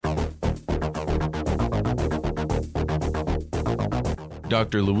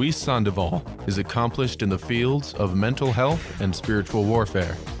Dr. Luis Sandoval is accomplished in the fields of mental health and spiritual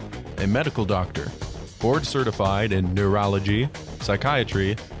warfare. A medical doctor, board certified in neurology,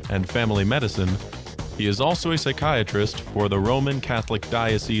 psychiatry, and family medicine, he is also a psychiatrist for the Roman Catholic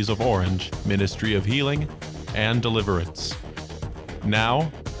Diocese of Orange Ministry of Healing and Deliverance. Now,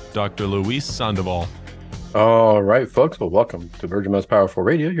 Dr. Luis Sandoval. All right, folks. Well, welcome to Virgin Most Powerful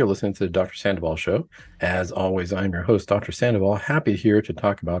Radio. You're listening to the Dr. Sandoval Show. As always, I'm your host, Dr. Sandoval. Happy here to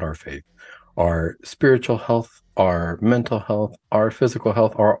talk about our faith. Our spiritual health, our mental health, our physical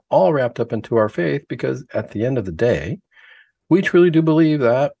health are all wrapped up into our faith because at the end of the day, we truly do believe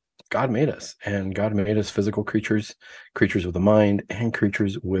that God made us, and God made us physical creatures, creatures with a mind, and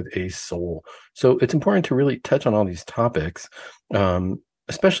creatures with a soul. So it's important to really touch on all these topics.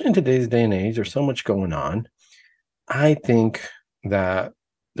 Especially in today's day and age, there's so much going on. I think that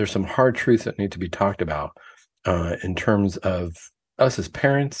there's some hard truths that need to be talked about in terms of us as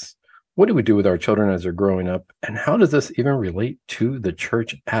parents. What do we do with our children as they're growing up? And how does this even relate to the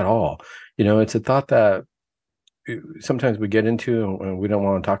church at all? You know, it's a thought that sometimes we get into and we don't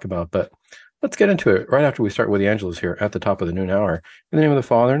want to talk about, but let's get into it right after we start with the Angelus here at the top of the noon hour. In the name of the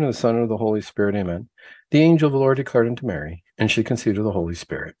Father, and of the Son, and of the Holy Spirit, amen. The angel of the Lord declared unto Mary, and she conceived of the Holy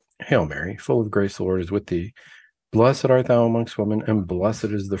Spirit. Hail Mary, full of grace, the Lord is with thee. Blessed art thou amongst women, and blessed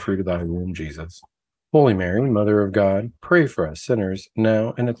is the fruit of thy womb, Jesus. Holy Mary, Mother of God, pray for us sinners,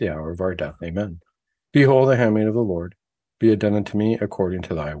 now and at the hour of our death. Amen. Behold, the handmaid of the Lord, be it done unto me according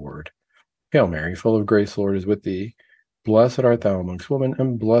to thy word. Hail Mary, full of grace, the Lord is with thee. Blessed art thou amongst women,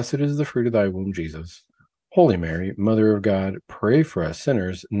 and blessed is the fruit of thy womb, Jesus. Holy Mary, Mother of God, pray for us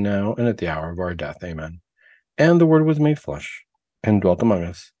sinners, now and at the hour of our death. Amen. And the Word was made flesh, and dwelt among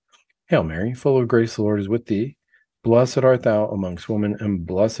us. Hail Mary, full of grace, the Lord is with thee. Blessed art thou amongst women, and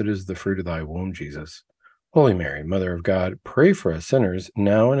blessed is the fruit of thy womb, Jesus. Holy Mary, Mother of God, pray for us sinners,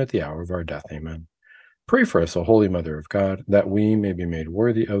 now and at the hour of our death. Amen. Pray for us, O Holy Mother of God, that we may be made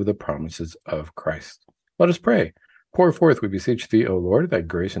worthy of the promises of Christ. Let us pray. Pour forth, we beseech thee, O Lord, thy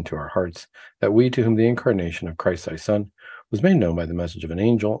grace into our hearts, that we, to whom the incarnation of Christ thy Son was made known by the message of an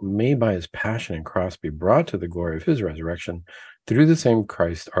angel, may by his passion and cross be brought to the glory of his resurrection, through the same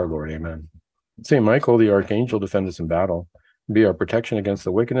Christ our Lord. Amen. Saint Michael, the archangel, defend us in battle, be our protection against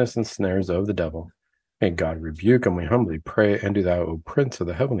the wickedness and snares of the devil. May God rebuke, and we humbly pray, and do thou, O Prince of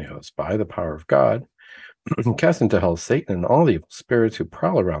the heavenly host, by the power of God, cast into hell Satan and all the evil spirits who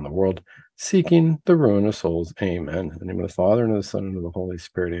prowl around the world, seeking the ruin of souls. Amen. In the name of the Father, and of the Son, and of the Holy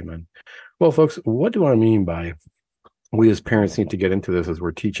Spirit. Amen. Well, folks, what do I mean by we as parents need to get into this as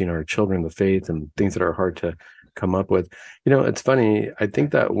we're teaching our children the faith and things that are hard to come up with? You know, it's funny. I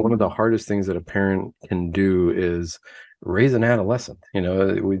think that one of the hardest things that a parent can do is raise an adolescent. You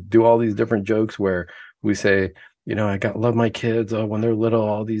know, we do all these different jokes where we say, you know, love my kids. When they're little,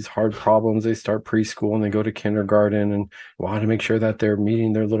 all these hard problems, they start preschool and they go to kindergarten, and want to make sure that they're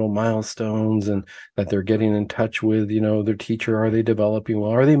meeting their little milestones and that they're getting in touch with, you know, their teacher. Are they developing well?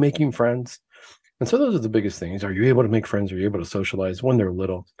 Are they making friends? And so those are the biggest things. Are you able to make friends? Are you able to socialize when they're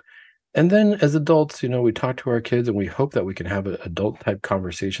little? And then as adults, you know, we talk to our kids and we hope that we can have adult type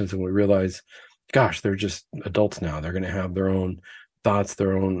conversations, and we realize, gosh, they're just adults now. They're going to have their own thoughts,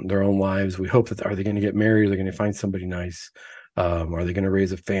 their own lives. We hope that, are they going to get married? Are they going to find somebody nice? Are they going to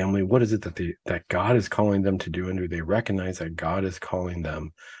raise a family? What is it that God is calling them to do? And do they recognize that God is calling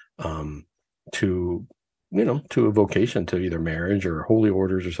them to a vocation, to either marriage or holy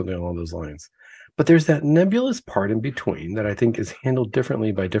orders or something along those lines? But there's that nebulous part in between that I think is handled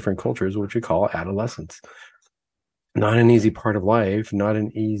differently by different cultures, which we call adolescence. Not an easy part of life, not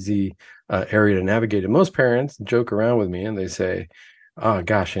an easy area to navigate. And most parents joke around with me and they say, oh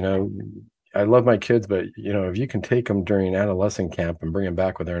gosh, you know, I love my kids, but you know, if you can take them during adolescent camp and bring them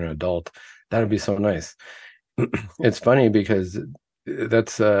back when they're an adult, that'd be so nice. It's funny because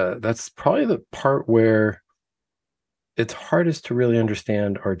that's probably the part where it's hardest to really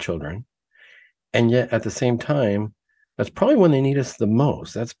understand our children. And yet at the same time, that's probably when they need us the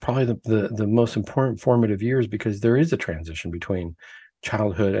most. That's probably the most important formative years, because there is a transition between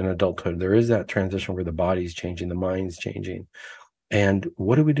childhood and adulthood. There is that transition where the body's changing, the mind's changing. And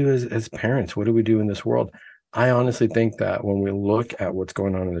what do we do as parents? What do we do in this world? I honestly think that when we look at what's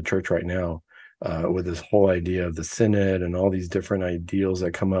going on in the church right now, with this whole idea of the synod and all these different ideals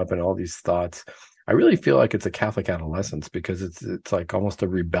that come up and all these thoughts, I really feel like it's a Catholic adolescence, because it's like almost a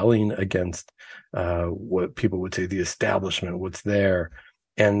rebelling against what people would say the establishment, what's there.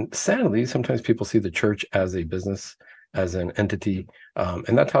 And sadly, sometimes people see the church as a business, as an entity,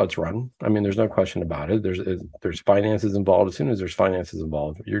 and that's how it's run. I mean, there's no question about it. There's finances involved. As soon as there's finances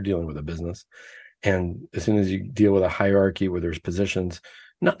involved, you're dealing with a business. And as soon as you deal with a hierarchy where there's positions,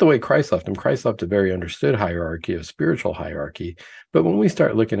 not the way Christ left them, Christ left a very understood hierarchy, a spiritual hierarchy. But when we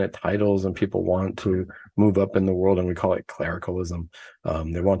start looking at titles and people want to move up in the world, and we call it clericalism,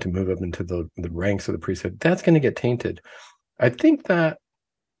 they want to move up into the ranks of the priesthood, that's going to get tainted. I think that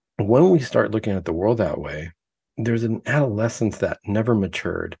when we start looking at the world that way, there's an adolescence that never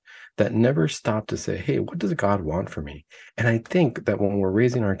matured, that never stopped to say, hey, what does God want for me? And I think that when we're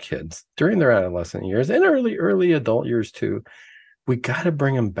raising our kids during their adolescent years and early adult years too, we got to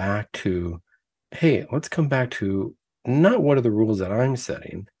bring them back to, hey, let's come back to not what are the rules that I'm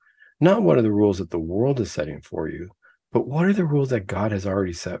setting, not what are the rules that the world is setting for you, but what are the rules that God has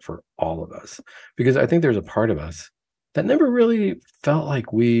already set for all of us? Because I think there's a part of us that never really felt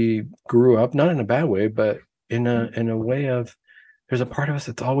like we grew up, not in a bad way, but in a way of there's a part of us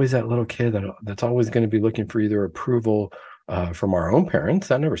that's always that little kid that's always going to be looking for either approval from our own parents.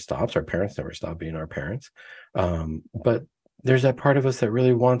 That never stops. Our parents never stop being our parents. But there's that part of us that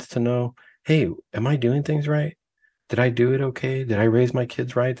really wants to know, hey, am I doing things right? Did I do it okay? Did I raise my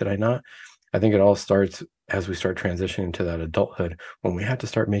kids right? Did I not? I think it all starts as we start transitioning to that adulthood when we have to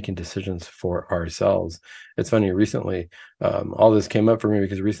start making decisions for ourselves. It's funny, recently, all this came up for me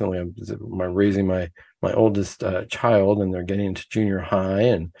because recently I'm raising my oldest child, and they're getting into junior high,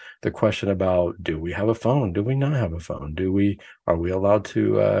 and the question about, do we have a phone? Do we not have a phone? Are we allowed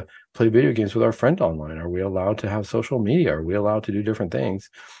to play video games with our friend online? Are we allowed to have social media? Are we allowed to do different things?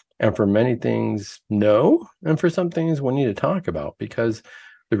 And for many things, no. And for some things, we need to talk about, because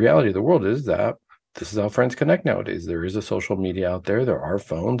the reality of the world is that this is how friends connect nowadays. There is a social media out there. There are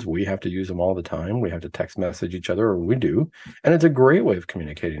phones. We have to use them all the time. We have to text message each other, or we do. And it's a great way of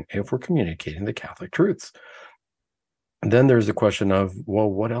communicating if we're communicating the Catholic truths. And then there's the question of, well,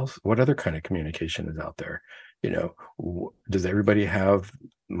 what else? What other kind of communication is out there? Does everybody have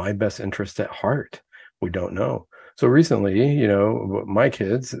my best interest at heart? We don't know. So recently, my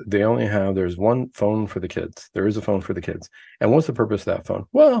kids, there's one phone for the kids. There is a phone for the kids. And what's the purpose of that phone?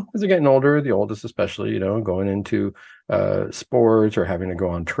 Well, as they're getting older, the oldest especially, going into sports or having to go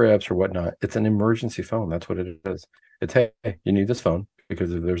on trips or whatnot, it's an emergency phone. That's what it is. It's, hey, you need this phone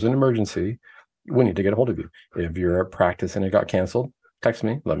because if there's an emergency, we need to get a hold of you. If you're at practice and it got canceled, text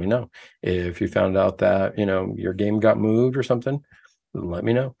me, let me know. If you found out that, your game got moved or something, let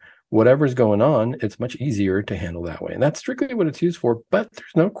me know. Whatever's going on, it's much easier to handle that way. And that's strictly what it's used for. But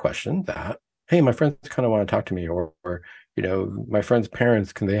there's no question that, hey, my friends kind of want to talk to me, or my friends'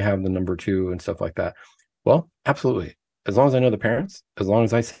 parents, can they have the number too and stuff like that? Well, absolutely. As long as I know the parents, as long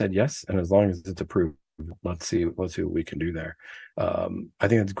as I said yes, and as long as it's approved, let's see what we can do there. I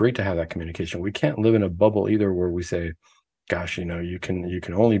think it's great to have that communication. We can't live in a bubble either where we say, gosh, you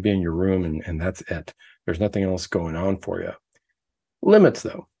can only be in your room and that's it. There's nothing else going on for you. Limits,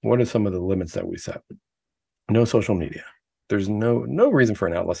 though. What are some of the limits that we set? No social media. There's no reason for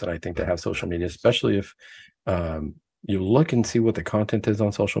an adolescent, I think, to have social media, especially if you look and see what the content is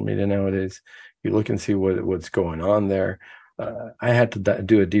on social media nowadays. You look and see what's going on there. I had to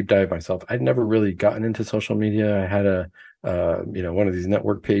do a deep dive myself. I'd never really gotten into social media. I had one of these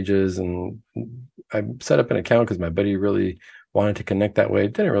network pages, and I set up an account because my buddy really wanted to connect that way.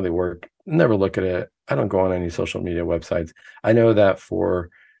 It didn't really work. Never look at it. I don't go on any social media websites. I know that for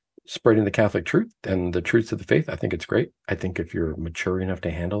spreading the Catholic truth and the truths of the faith, I think it's great. I think if you're mature enough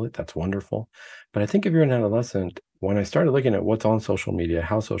to handle it, that's wonderful. But I think if you're an adolescent, when I started looking at what's on social media,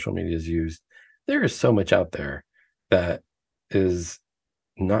 how social media is used, there is so much out there that is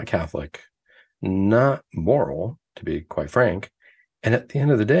not Catholic, not moral, to be quite frank. And at the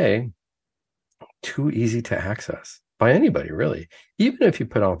end of the day, too easy to access by anybody, really. Even if you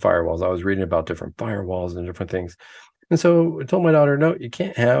put on firewalls, I was reading about different firewalls and different things. And so I told my daughter, no, you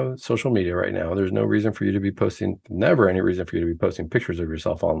can't have social media right now. There's no reason for you to be posting, never any reason for you to be posting pictures of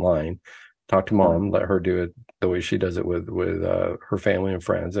yourself online. Talk to mom, let her do it the way she does it with her family and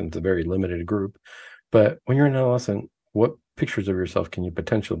friends. And it's a very limited group. But when you're an adolescent, what pictures of yourself can you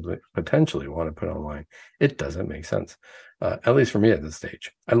potentially want to put online? It doesn't make sense, at least for me at this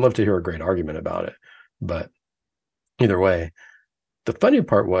stage. I'd love to hear a great argument about it. But either way, the funny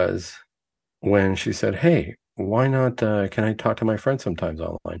part was when she said, hey, why not, can I talk to my friends sometimes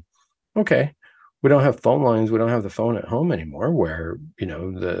online? Okay. We don't have phone lines. We don't have the phone at home anymore where,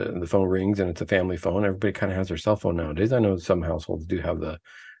 the phone rings and it's a family phone. Everybody kind of has their cell phone nowadays. I know some households do have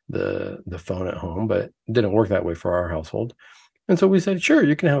the phone at home, but it didn't work that way for our household. And so we said, sure,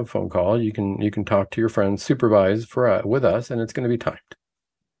 you can have a phone call. You can talk to your friends, supervise with us, and it's going to be timed.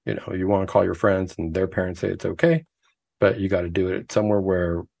 You want to call your friends and their parents say it's okay, but you got to do it somewhere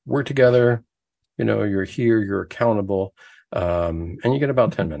where we're together. You're here, you're accountable. And you get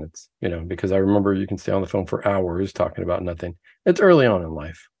about 10 minutes, because I remember you can stay on the phone for hours talking about nothing. It's early on in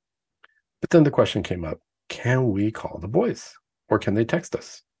life. But then the question came up, can we call the boys or can they text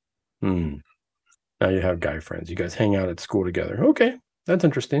us? Now you have guy friends. You guys hang out at school together. Okay, that's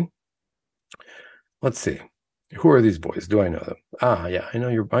interesting. Let's see. Who are these boys? Do I know them? Yeah,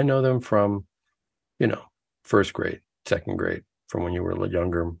 I know them from, you know, first grade, second grade, from when you were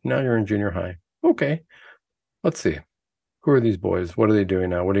younger. Now you're in junior high. Okay, let's see. Who are these boys? What are they doing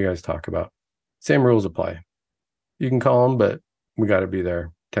now? What do you guys talk about? Same rules apply. You can call them, but we got to be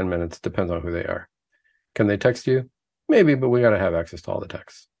there 10 minutes. Depends on who they are. Can they text you? Maybe, but we got to have access to all the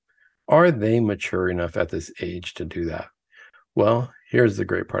texts. Are they mature enough at this age to do that? Well, here's the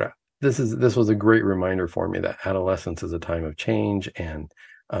great part. This was a great reminder for me that adolescence is a time of change and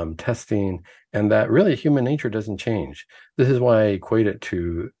testing, and that really human nature doesn't change. This is why I equate it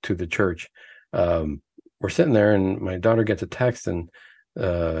to the church. We're sitting there, and my daughter gets a text, and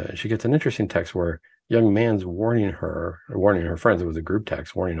she gets an interesting text where young man's warning her friends. It was a group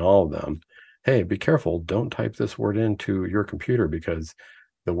text warning all of them, hey, be careful, don't type this word into your computer because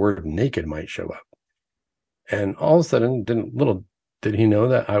the word naked might show up. And all of a sudden, little did he know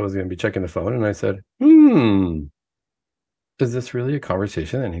that I was going to be checking the phone. And I said, is this really a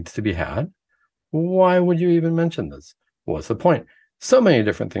conversation that needs to be had? Why would you even mention this? What's the point? So many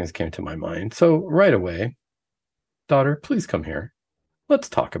different things came to my mind. So right away, daughter, please come here. Let's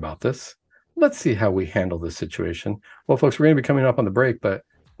talk about this. Let's see how we handle this situation. Well, folks, we're going to be coming up on the break, but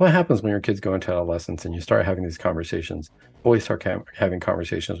what happens when your kids go into adolescence and you start having these conversations? Boys start having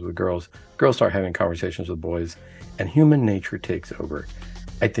conversations with girls. Girls start having conversations with boys, and human nature takes over.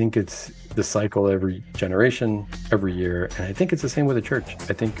 I think it's the cycle every generation, every year, and I think it's the same with the church.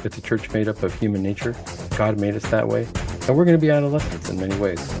 I think it's a church made up of human nature. God made us that way, and we're going to be adolescents in many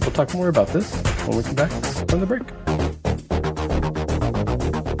ways. We'll talk more about this when we come back from the break.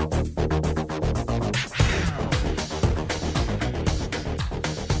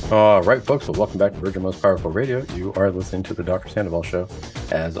 All right, folks. Well, welcome back to Virgin Most Powerful Radio. You are listening to the Dr. Sandoval Show.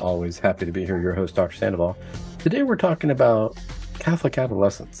 As always, happy to be here. Your host, Dr. Sandoval. Today, we're talking about Catholic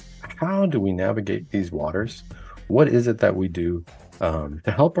adolescence. How do we navigate these waters? What is it that we do to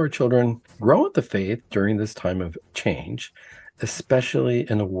help our children grow in the faith during this time of change, especially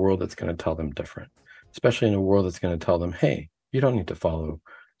in a world that's going to tell them different, especially in a world that's going to tell them, hey, you don't need to follow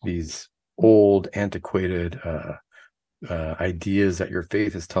these old, antiquated ideas that your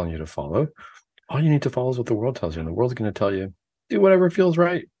faith is telling you to follow. All you need to follow is what the world tells you. And the world's going to tell you, do whatever feels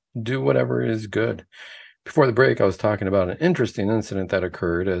right. Do whatever is good. Before the break, I was talking about an interesting incident that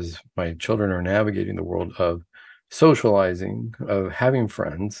occurred as my children are navigating the world of socializing, of having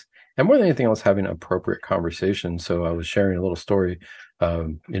friends, and more than anything else, having appropriate conversations. So I was sharing a little story.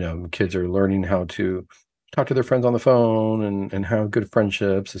 Kids are learning how to talk to their friends on the phone and have good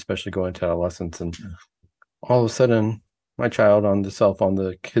friendships, especially going to adolescence. And all of a sudden, my child on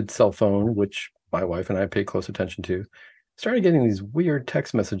the kid's cell phone, which my wife and I pay close attention to, started getting these weird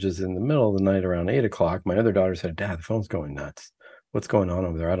text messages in the middle of the night around 8 o'clock. My other daughter said, Dad, the phone's going nuts. What's going on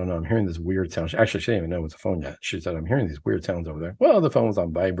over there? I don't know. I'm hearing this weird sound. Actually, she didn't even know it was a phone yet. She said, I'm hearing these weird sounds over there. Well, the phone was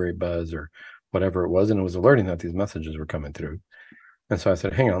on vibrate, buzz, or whatever it was, and it was alerting that these messages were coming through. And so I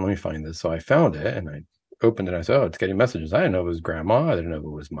said, hang on, let me find this. So I found it, and I opened it. I said, oh, it's getting messages. I didn't know it was grandma. I didn't know it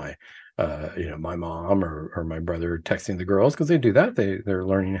was my mom or my brother texting the girls, because they do that. They're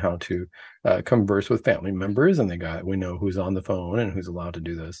learning how to converse with family members, and we know who's on the phone and who's allowed to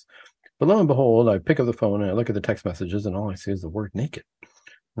do this. But lo and behold, I pick up the phone and I look at the text messages, and all I see is the word naked.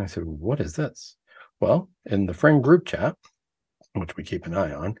 And I said, what is this? Well, in the friend group chat, which we keep an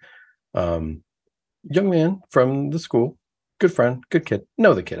eye on, young man from the school, good friend, good kid,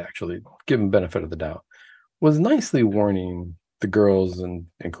 know the kid actually, give him benefit of the doubt, was nicely warning the girls, and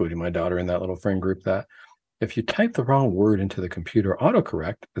including my daughter in that little friend group, that if you type the wrong word into the computer,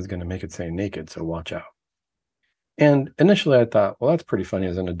 autocorrect is going to make it say naked, so watch out. And initially I thought, well, that's pretty funny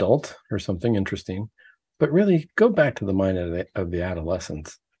as an adult, or something interesting. But really, go back to the mind of the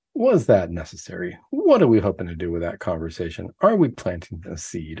adolescents. Was that necessary? What are we hoping to do with that conversation? Are we planting a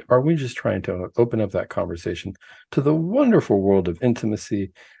seed? Are we just trying to open up that conversation to the wonderful world of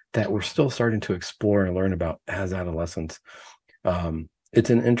intimacy that we're still starting to explore and learn about as adolescents? It's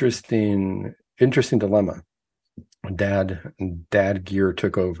an interesting dilemma. Dad gear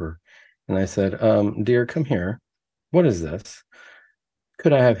took over, and I said, dear, come here. What is this?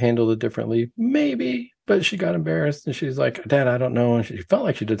 Could I have handled it differently? Maybe, but she got embarrassed, and she's like, Dad, I don't know. And she felt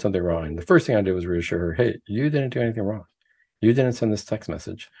like she did something wrong. And the first thing I did was reassure her, hey, you didn't do anything wrong. You didn't send this text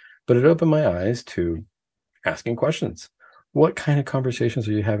message. But it opened my eyes to asking questions. What kind of conversations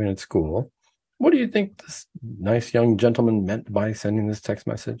are you having at school what do you think this nice young gentleman meant by sending this text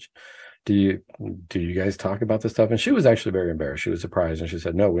message? Do you guys talk about this stuff? And she was actually very embarrassed. She was surprised, and she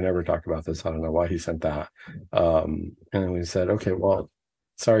said, no, we never talked about this. I don't know why he sent that. And then we said, okay, well,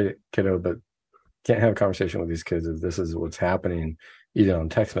 sorry, kiddo, but can't have a conversation with these kids if this is what's happening, even on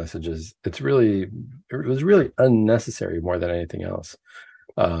text messages. It was really unnecessary more than anything else.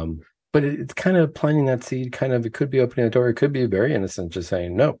 But it's kind of planting that seed, it could be opening the door. It could be very innocent, just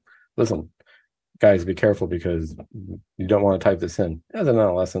saying, no, listen, guys, be careful because you don't want to type this in. As an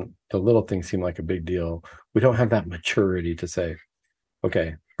adolescent, the little things seem like a big deal. We don't have that maturity to say,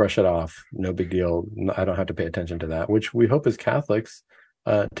 okay, brush it off. No big deal. I don't have to pay attention to that, which we hope as Catholics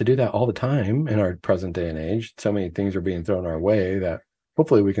to do that all the time in our present day and age. So many things are being thrown our way that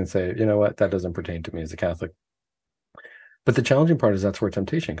hopefully we can say, you know what, that doesn't pertain to me as a Catholic. But the challenging part is that's where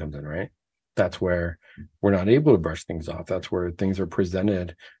temptation comes in, right? That's where we're not able to brush things off. That's where things are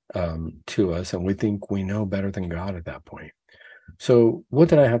presented to us, and we think we know better than God at that point. So what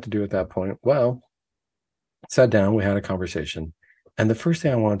did I have to do at that point? Well, sat down, we had a conversation, and the first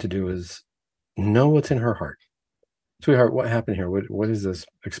thing I wanted to do is know what's in her heart. Sweetheart, what happened here? What is this?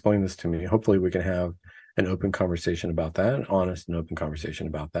 Explain this to me. Hopefully we can have an open conversation about that, an honest and open conversation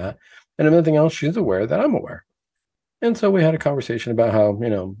about that. And if nothing else, she's aware that I'm aware. And so we had a conversation about how,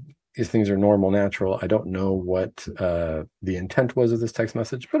 these things are normal, natural. I don't know what the intent was of this text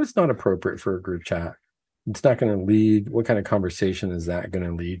message, but it's not appropriate for a group chat. It's not going to lead. What kind of conversation is that going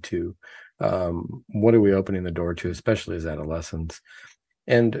to lead to? What are we opening the door to, especially as adolescents?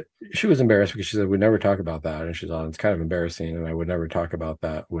 And she was embarrassed because she said, we never talk about that. And she's on, it's kind of embarrassing. And I would never talk about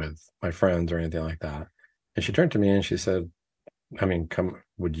that with my friends or anything like that. And she turned to me and she said, I mean,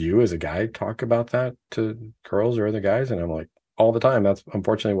 would you as a guy talk about that to girls or other guys? And I'm like, all the time. That's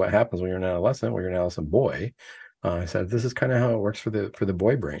unfortunately what happens when you're an adolescent, when you're an adolescent boy. I said, this is kind of how it works for the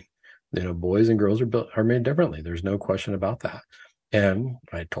boy brain. Boys and girls are made differently. There's no question about that. And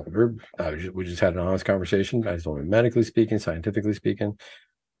I told her, we just had an honest conversation. I told her, medically speaking, scientifically speaking,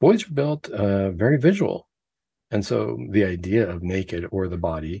 boys are built very visual. And so the idea of naked or the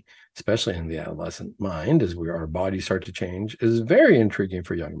body, especially in the adolescent mind, as our bodies start to change, is very intriguing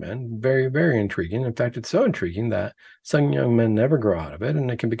for young men. Very, very intriguing. In fact, it's so intriguing that some young men never grow out of it. And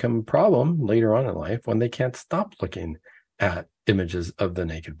it can become a problem later on in life when they can't stop looking at images of the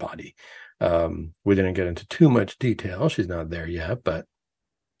naked body. We didn't get into too much detail. She's not there yet, but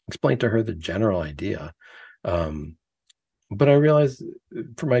explained to her the general idea. But I realized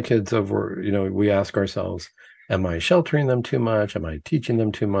for my kids we ask ourselves, am I sheltering them too much? Am I teaching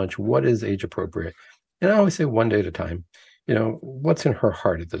them too much? What is age appropriate? And I always say one day at a time. What's in her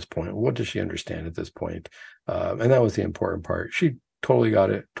heart at this point? What does she understand at this point? And that was the important part. She totally got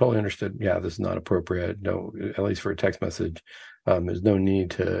it, totally understood. Yeah, this is not appropriate. No, at least for a text message. There's no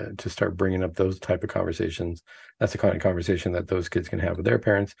need to start bringing up those type of conversations. That's the kind of conversation that those kids can have with their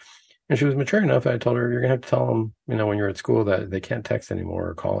parents. And she was mature enough. I told her, you're going to have to tell them, when you're at school that they can't text anymore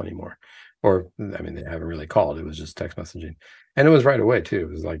or call anymore. Or, I mean, they haven't really called. It was just text messaging. And it was right away, too.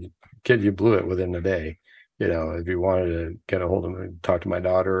 It was like, kid, you blew it within a day. If you wanted to get a hold of me, talk to my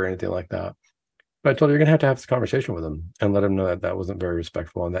daughter or anything like that. But I told her, you're going to have this conversation with them and let them know that wasn't very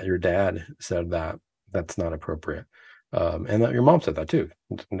respectful and that your dad said that that's not appropriate. And that your mom said that, too.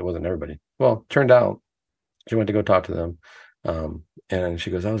 It wasn't everybody. Well, turned out she went to go talk to them. And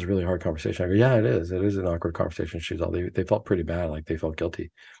she goes, that was a really hard conversation. I go, yeah, it is. It is an awkward conversation. She's all, they felt pretty bad. Like they felt guilty.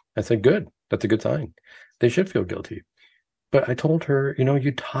 I said, good. That's a good sign. They should feel guilty. But I told her,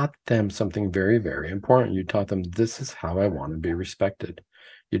 you taught them something very, very important. You taught them, this is how I want to be respected.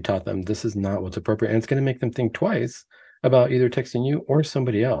 You taught them this is not what's appropriate. And it's going to make them think twice about either texting you or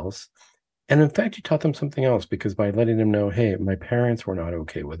somebody else. And in fact, you taught them something else because by letting them know, hey, my parents were not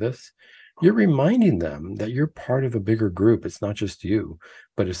okay with this. You're reminding them that you're part of a bigger group. It's not just you.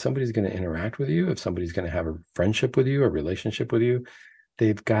 But if somebody's going to interact with you, if somebody's going to have a friendship with you, a relationship with you,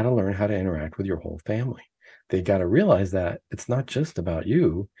 they've got to learn how to interact with your whole family. They've got to realize that it's not just about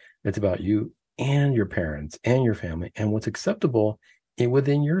you. It's about you and your parents and your family and what's acceptable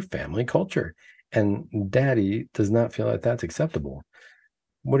within your family culture. And daddy does not feel like that's acceptable.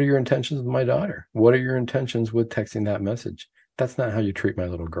 What are your intentions with my daughter? What are your intentions with texting that message? That's not how you treat my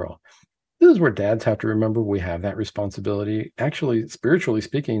little girl. This is where dads have to remember we have that responsibility. Actually, spiritually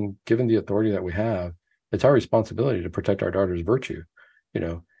speaking, given the authority that we have, it's our responsibility to protect our daughter's virtue,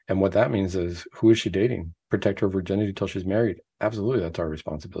 And what that means is, who is she dating? Protect her virginity till she's married. Absolutely, that's our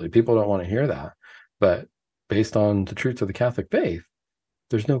responsibility. People don't want to hear that. But based on the truths of the Catholic faith,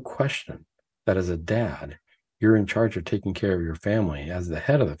 there's no question that as a dad, you're in charge of taking care of your family as the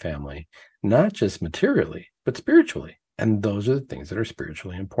head of the family, not just materially, but spiritually And those are the things that are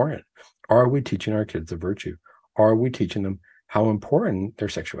spiritually important. Are we teaching our kids the virtue? Are we teaching them how important their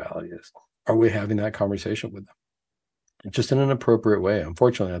sexuality is? Are we having that conversation with them? Just in an appropriate way.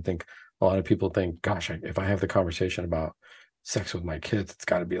 Unfortunately, I think a lot of people think, gosh, if I have the conversation about sex with my kids, it's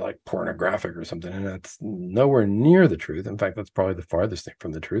got to be like pornographic or something. And that's nowhere near the truth. In fact, that's probably the farthest thing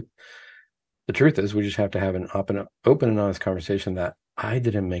from the truth. The truth is, we just have to have an open and honest conversation that I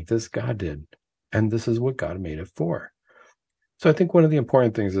didn't make this, God did. And this is what God made it for. So I think one of the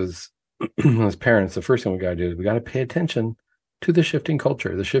important things is, as parents, the first thing we got to do is we got to pay attention to the shifting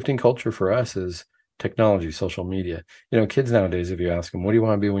culture. The shifting culture for us is technology, social media. Kids nowadays, if you ask them, what do you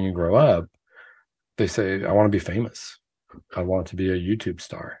want to be when you grow up? They say, I want to be famous. I want to be a YouTube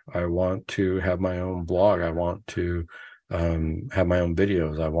star. I want to have my own blog. I want to have my own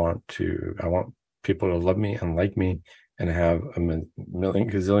videos. I want people to love me and like me and have a million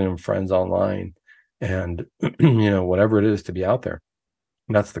gazillion friends online and, whatever it is to be out there.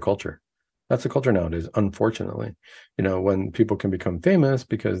 That's the culture. That's the culture nowadays, unfortunately. When people can become famous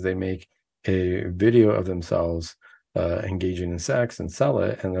because they make a video of themselves engaging in sex and sell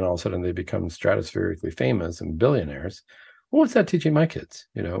it, and then all of a sudden they become stratospherically famous and billionaires. Well, what's that teaching my kids?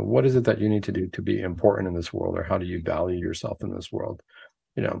 What is it that you need to do to be important in this world, or how do you value yourself in this world?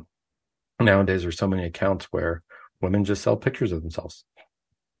 Nowadays there's so many accounts where women just sell pictures of themselves,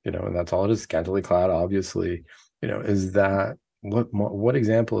 and that's all it is, scantily clad, obviously. Is that what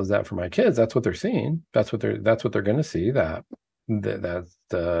example is that for my kids? That's what they're seeing. That's what they're going to see. That's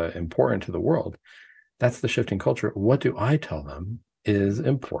important to the world. That's the shifting culture. What do I tell them is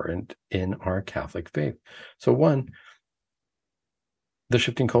important in our Catholic faith? So one, the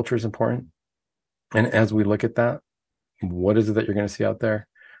shifting culture is important. And as we look at that, what is it that you're going to see out there?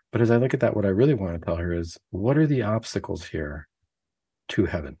 But as I look at that, what I really want to tell her is, what are the obstacles here to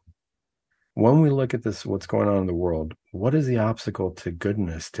heaven? When we look at this, what's going on in the world, what is the obstacle to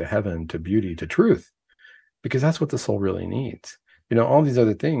goodness, to heaven, to beauty, to truth? Because that's what the soul really needs. All these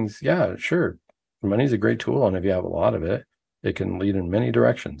other things, yeah, sure. Money's a great tool, and if you have a lot of it, it can lead in many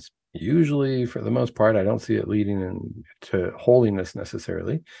directions. Usually, for the most part, I don't see it leading to holiness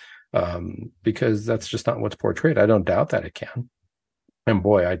necessarily, because that's just not what's portrayed. I don't doubt that it can. And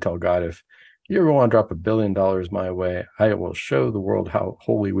boy, I tell God, if you ever want to drop $1 billion my way, I will show the world how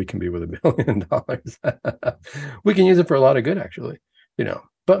holy we can be with $1 billion. We can use it for a lot of good, actually,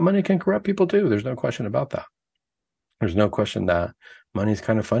 but money can corrupt people too. There's no question about that. There's no question that money's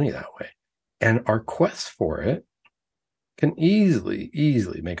kind of funny that way. And our quest for it can easily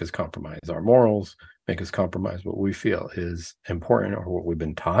make us compromise our morals, make us compromise what we feel is important or what we've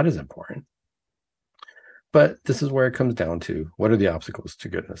been taught is important. But this is where it comes down to, what are the obstacles to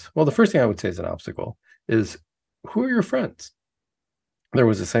goodness? Well, the first thing I would say is an obstacle is, who are your friends? There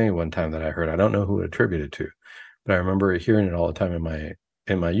was a saying one time that I heard, I don't know who it attributed to, but I remember hearing it all the time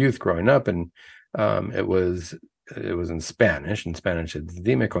in my youth growing up. And it was in Spanish. In Spanish, it's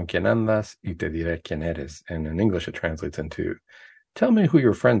dime con quién andas y te diré quién eres. And in English, it translates into, tell me who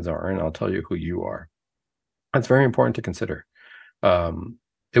your friends are and I'll tell you who you are. That's very important to consider.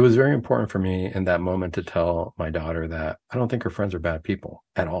 It was very important for me in that moment to tell my daughter that I don't think her friends are bad people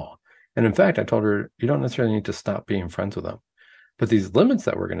at all. And in fact, I told her, you don't necessarily need to stop being friends with them. But these limits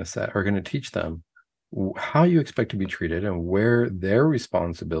that we're going to set are going to teach them how you expect to be treated and where their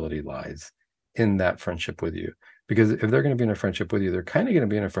responsibility lies in that friendship with you. Because if they're going to be in a friendship with you, they're kind of going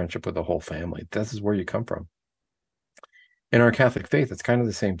to be in a friendship with the whole family. This is where you come from. In our Catholic faith, it's kind of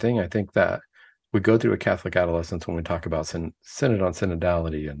the same thing. I think that we go through a Catholic adolescence when we talk about synod on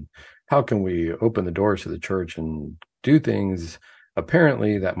synodality and how can we open the doors to the church and do things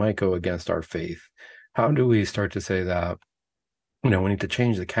apparently that might go against our faith. How do we start to say that, we need to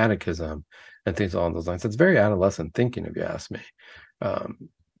change the catechism and things along those lines? It's very adolescent thinking, if you ask me,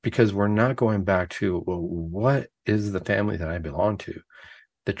 because we're not going back to, well, what is the family that I belong to?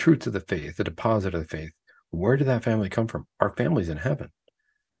 The truths of the faith, the deposit of the faith. Where did that family come from? Our family's in heaven.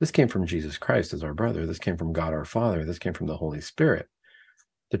 This came from Jesus Christ as our brother. This came from God our Father. This came from the Holy Spirit.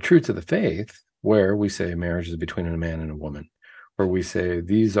 The truths of the faith, where we say marriage is between a man and a woman, where we say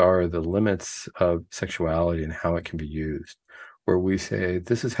these are the limits of sexuality and how it can be used, where we say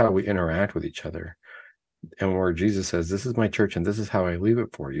this is how we interact with each other, and where Jesus says, this is my church and this is how I leave it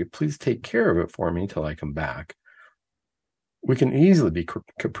for you. Please take care of it for me till I come back. We can easily be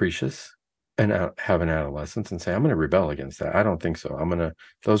capricious and have an adolescence and say, I'm going to rebel against that. I don't think so.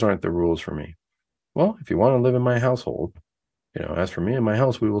 Those aren't the rules for me. Well, if you want to live in my household, as for me and my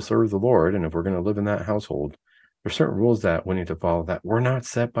house, we will serve the Lord. And if we're going to live in that household, there's certain rules that we need to follow that were not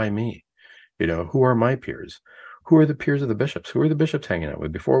set by me. Who are my peers? Who are the peers of the bishops? Who are the bishops hanging out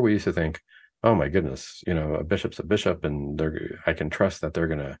with? Before we used to think, oh my goodness, a bishop's a bishop, and I can trust that they're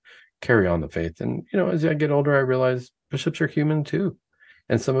going to carry on the faith. And as I get older, I realize bishops are human too,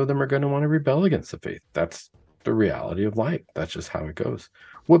 and some of them are going to want to rebel against the faith. That's the reality of life. That's just how it goes.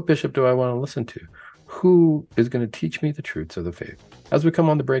 What bishop do I want to listen to? Who is going to teach me the truths of the faith? As we come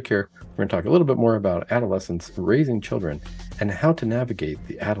on the break here, we're going to talk a little bit more about adolescents raising children and how to navigate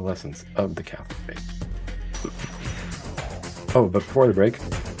the adolescence of the Catholic faith. Oh, but before the break,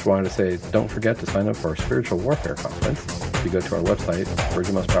 I wanted to say, don't forget to sign up for our Spiritual Warfare Conference. If you go to our website,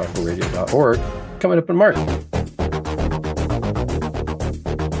 virginmostpowerfulradio.org, coming up in March.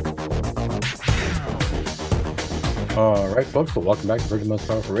 All right, folks, well, welcome back to Virgin Most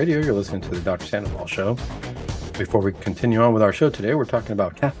Powerful Radio. You're listening to the Dr. Sandoval Show. Before we continue on with our show today, we're talking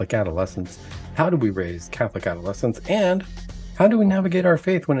about Catholic adolescents. How do we raise Catholic adolescents? And how do we navigate our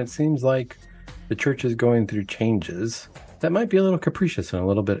faith when it seems like the church is going through changes that might be a little capricious and a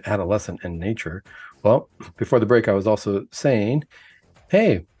little bit adolescent in nature? Well, before the break, I was also saying,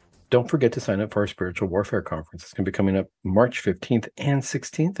 hey, don't forget to sign up for our Spiritual Warfare Conference. It's going to be coming up March 15th and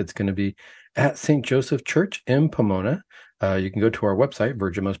 16th. It's going to be at St. Joseph Church in Pomona. You can go to our website,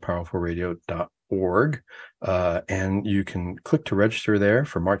 virginmostpowerfulradio.org, and you can click to register there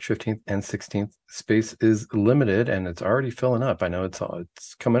for March 15th and 16th. Space is limited, and it's already filling up. I know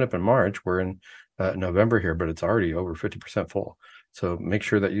it's coming up in March. We're in November here, but it's already over 50% full. So make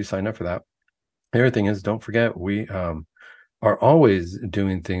sure that you sign up for that. The other thing is, don't forget, we are always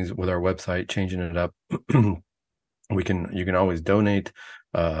doing things with our website, changing it up. You can always donate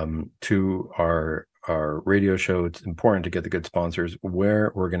to our radio show. It's important to get the good sponsors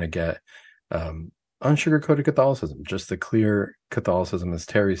where we're going to get unsugar-coated Catholicism, just the clear Catholicism, as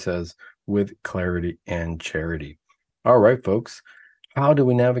Terry says, with clarity and charity. All right, folks. How do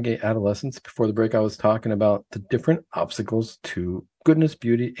we navigate adolescence? Before the break, I was talking about the different obstacles to goodness,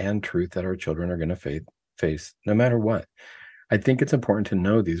 beauty, and truth that our children are going to face no matter what. I think it's important to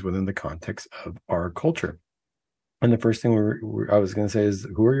know these within the context of our culture. And the first thing I was going to say is,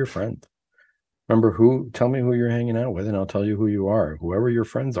 who are your friends? Remember, tell me who you're hanging out with, and I'll tell you who you are. Whoever your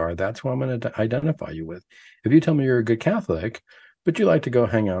friends are, that's who I'm going to identify you with. If you tell me you're a good Catholic, but you like to go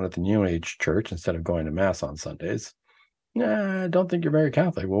hang out at the New Age church instead of going to Mass on Sundays, I don't think you're very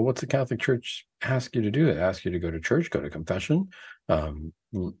Catholic. Well, what's the Catholic Church ask you to do? They ask you to go to church, go to confession,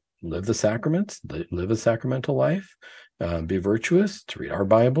 live the sacraments, live a sacramental life, be virtuous, to read our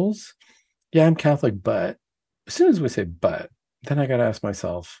Bibles. Yeah, I'm Catholic, but as soon as we say but, then I got to ask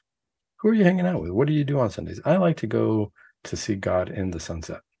myself, who are you hanging out with? What do you do on Sundays? I like to go to see God in the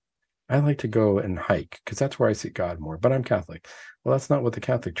sunset. I like to go and hike because that's where I see God more, but I'm Catholic. Well, that's not what the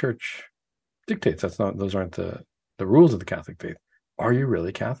Catholic Church dictates. Those aren't the rules of the Catholic faith. Are you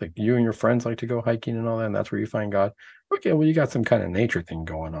really Catholic? You and your friends like to go hiking and all that, and that's where you find God. Okay, well, you got some kind of nature thing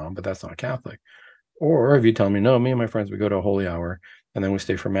going on, but that's not Catholic. Or if you tell me, no, me and my friends, we go to a holy hour and then we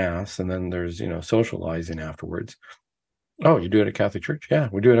stay for Mass, and then there's, socializing afterwards. Oh, you do it at Catholic Church? Yeah,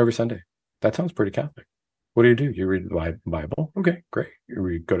 we do it every Sunday. That sounds pretty Catholic. What do? You read the Bible? Okay, great.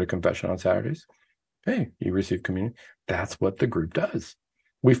 You go to confession on Saturdays? Hey, you receive communion. That's what the group does.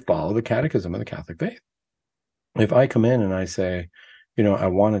 We follow the catechism of the Catholic faith. If I come in and I say, I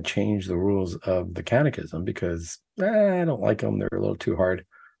want to change the rules of the catechism because I don't like them, they're a little too hard.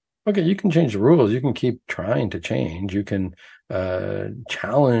 Okay, you can change the rules. You can keep trying to change. You can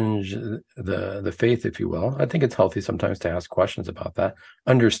challenge the faith, if you will. I think it's healthy sometimes to ask questions about that,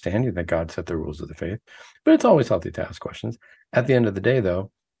 understanding that God set the rules of the faith. But it's always healthy to ask questions. At the end of the day,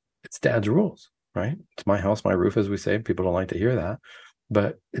 though, it's Dad's rules, right? It's my house, my roof, as we say. People don't like to hear that.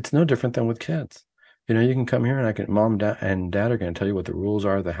 But it's no different than with kids. You can come here and mom and dad are going to tell you what the rules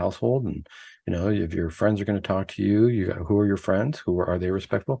are of the household. And, if your friends are going to talk to you, who are your friends? Are they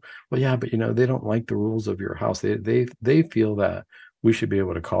respectful? Well, yeah, but, they don't like the rules of your house. They feel that we should be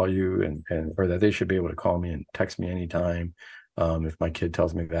able to call you or that they should be able to call me and text me anytime. If my kid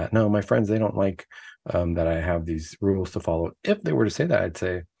tells me that. No, my friends, they don't like that I have these rules to follow. If they were to say that, I'd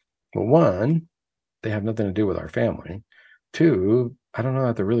say, well, one, they have nothing to do with our family. Two, I don't know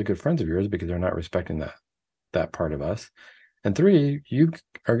that they're really good friends of yours because they're not respecting that part of us. And three, you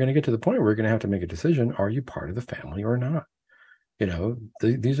are going to get to the point where you're going to have to make a decision. Are you part of the family or not?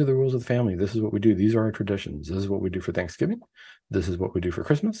 These are the rules of the family. This is what we do. These are our traditions. This is what we do for Thanksgiving. This is what we do for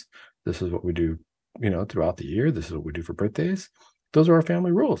Christmas. This is what we do, throughout the year. This is what we do for birthdays. Those are our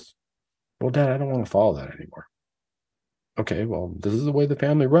family rules. Well, Dad, I don't want to follow that anymore. Okay, well, this is the way the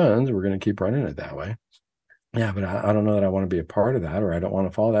family runs. We're going to keep running it that way. Yeah, but I don't know that I want to be a part of that, or I don't want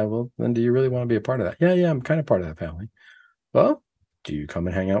to follow that. Well, then do you really want to be a part of that? Yeah, I'm kind of part of that family. Well, do you come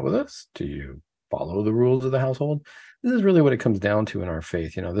and hang out with us? Do you follow the rules of the household? This is really what it comes down to in our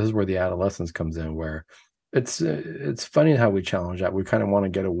faith. This is where the adolescence comes in, where it's funny how we challenge that. We kind of want to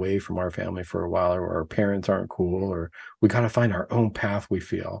get away from our family for a while, or our parents aren't cool, or we got to find our own path, we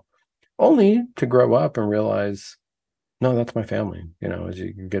feel, only to grow up and realize, no, that's my family. As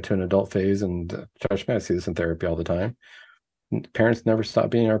you get to an adult phase, and trust me, I see this in therapy all the time. Parents never stop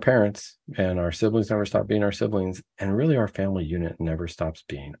being our parents, and our siblings never stop being our siblings, and really our family unit never stops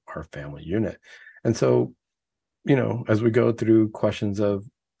being our family unit. And so, as we go through questions of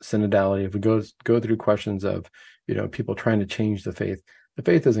synodality, if we go through questions of, people trying to change the faith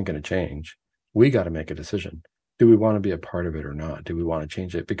isn't going to change. We got to make a decision. Do we want to be a part of it or not? Do we want to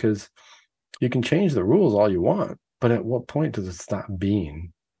change it? Because you can change the rules all you want, but at what point does it stop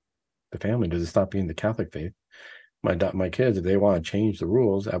being the family? Does it stop being the Catholic faith? My kids, if they want to change the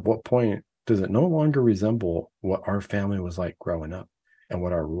rules, at what point does it no longer resemble what our family was like growing up and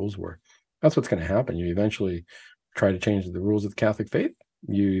what our rules were? That's what's going to happen. You eventually try to change the rules of the Catholic faith.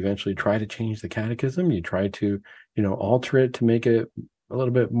 You eventually try to change the catechism. You try to, alter it to make it a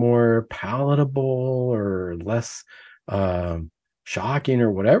little bit more palatable or less shocking,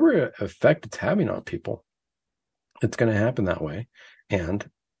 or whatever effect it's having on people. It's going to happen that way. And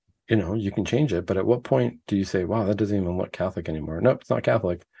you can change it, but at what point do you say, wow, that doesn't even look Catholic anymore? Nope, it's not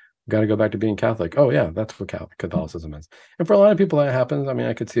Catholic. Got to go back to being Catholic. Oh, yeah, that's what Catholicism is. And for a lot of people, that happens. I mean,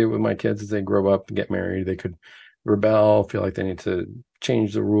 I could see it with my kids as they grow up and get married. They could rebel, feel like they need to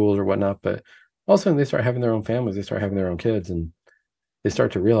change the rules or whatnot. But all of a sudden, they start having their own families. They start having their own kids. And they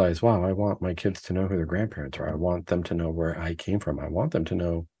start to realize, wow, I want my kids to know who their grandparents are. I want them to know where I came from. I want them to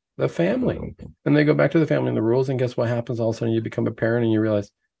know the family. And they go back to the family and the rules. And guess what happens? All of a sudden, you become a parent and you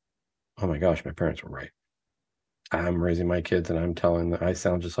realize, oh my gosh, my parents were right. I'm raising my kids and I'm telling them I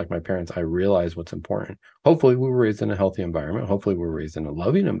sound just like my parents. I realize what's important. Hopefully we were raised in a healthy environment. Hopefully we were raised in a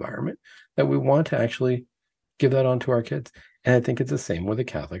loving environment that we want to actually give that on to our kids. And I think it's the same with the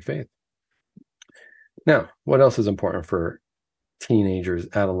Catholic faith. Now, what else is important for teenagers,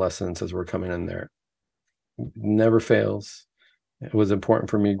 adolescents, as we're coming in there? Never fails. It was important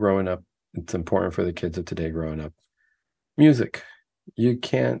for me growing up. It's important for the kids of today growing up. Music. You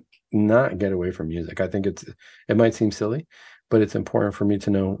can't not get away from music. I think it might seem silly, but it's important for me to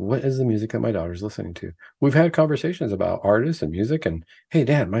know, what is the music that my daughter's listening to. We've had conversations about artists and music, and hey,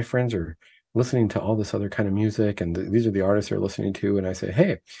 Dad, my friends are listening to all this other kind of music, and these are the artists they're listening to. And I say,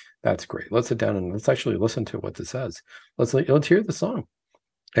 hey, that's great. Let's sit down and let's actually listen to what this says. Let's hear the song.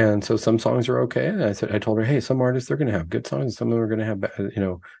 And so some songs are okay. And I told her, hey, some artists, they're going to have good songs, and some of them are going to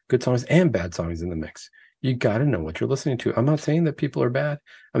have, good songs and bad songs in the mix. You got to know what you're listening to. I'm not saying that people are bad.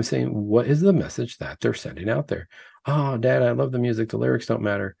 I'm saying, what is the message that they're sending out there? Oh, Dad, I love the music. The lyrics don't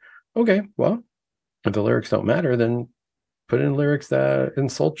matter. Okay, well, if the lyrics don't matter, then put in lyrics that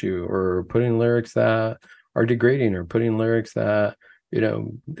insult you, or put in lyrics that are degrading, or put in lyrics that,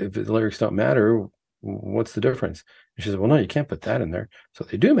 if the lyrics don't matter, what's the difference? And she said, well, no, you can't put that in there. So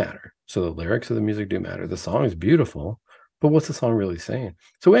they do matter. So the lyrics of the music do matter. The song is beautiful, but what's the song really saying?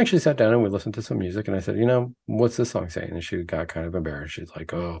 So we actually sat down and we listened to some music, and I said, what's this song saying? And she got kind of embarrassed. She's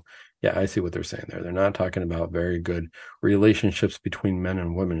like, oh, yeah, I see what they're saying there. They're not talking about very good relationships between men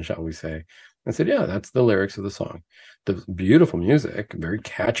and women, shall we say. I said, yeah, that's the lyrics of the song. The beautiful music, very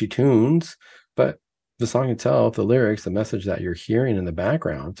catchy tunes, but the song itself, the lyrics, the message that you're hearing in the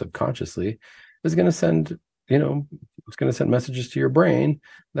background subconsciously is going to send, it's going to send messages to your brain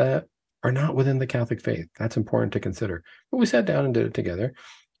that are not within the Catholic faith. That's important to consider. But we sat down and did it together.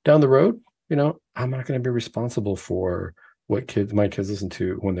 Down the road, I'm not going to be responsible for what my kids listen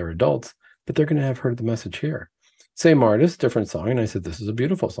to when they're adults, but they're going to have heard the message here. Same artist, different song. And I said, this is a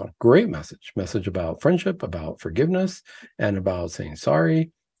beautiful song. Great message about friendship, about forgiveness, and about saying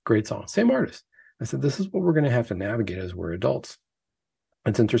sorry. Great song. Same artist. I said, this is what we're going to have to navigate as we're adults.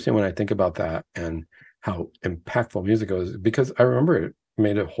 It's interesting when I think about that and how impactful music is, because I remember it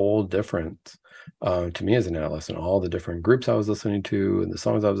made a whole difference to me as an adolescent, all the different groups I was listening to and the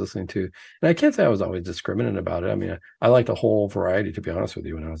songs I was listening to. And I can't say I was always discriminant about it. I mean, I liked a whole variety, to be honest with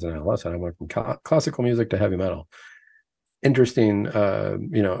you, when I was an adolescent. I went from classical music to heavy metal. Interesting,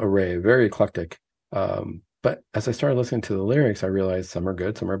 array, very eclectic. But as I started listening to the lyrics, I realized some are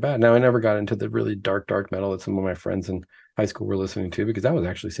good, some are bad. Now, I never got into the really dark metal that some of my friends in high school were listening to, because that was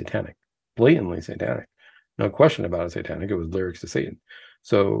actually satanic, blatantly satanic. No question about it, satanic. It was lyrics to Satan.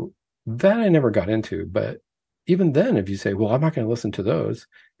 So that I never got into. But even then, if you say, well, I'm not going to listen to those,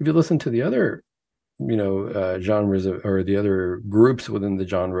 if you listen to the other, genres or the other groups within the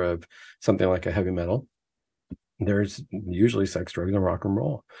genre of something like a heavy metal, there's usually sex, drugs, and rock and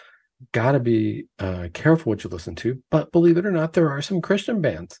roll. got to be careful what you listen to. But believe it or not, there are some Christian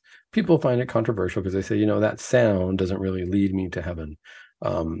bands. People find it controversial because they say, that sound doesn't really lead me to heaven.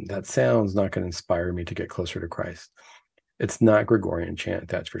 That sound's not going to inspire me to get closer to Christ. It's not Gregorian chant,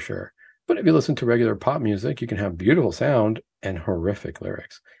 that's for sure. But if you listen to regular pop music, you can have beautiful sound and horrific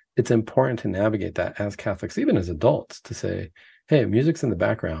lyrics. It's important to navigate that as Catholics, even as adults, to say, hey, music's in the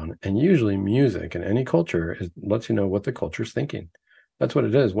background. And usually music in any culture lets you know what the culture's thinking. That's what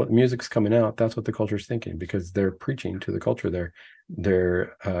it is. What music's coming out, that's what the culture's thinking, because they're preaching to the culture.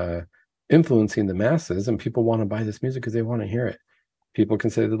 They're influencing the masses, and people want to buy this music because they want to hear it. People can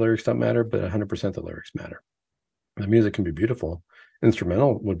say the lyrics don't matter, but 100% the lyrics matter. The music can be beautiful.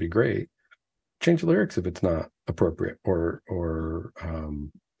 Instrumental would be great. Change the lyrics if it's not appropriate or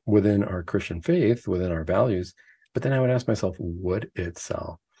within our Christian faith, within our values. But then I would ask myself, would it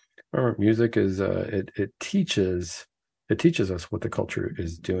sell? Remember, music is it teaches us what the culture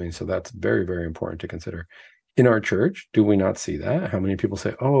is doing. So that's very, very important to consider. In our church, do we not see that? How many people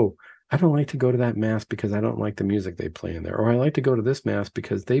say, oh, I don't like to go to that mass because I don't like the music they play in there, or I like to go to this mass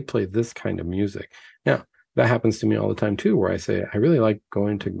because they play this kind of music. Now, that happens to me all the time too, where I say, I really like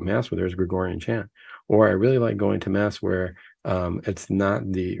going to mass where there's Gregorian chant, or I really like going to mass where it's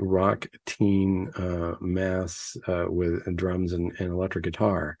not the rock teen mass with drums and electric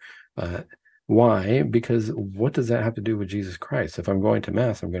guitar. Why? Because what does that have to do with Jesus Christ? If I'm going to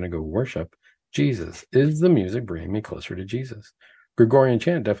mass, I'm going to go worship Jesus. Is the music bringing me closer to Jesus? Gregorian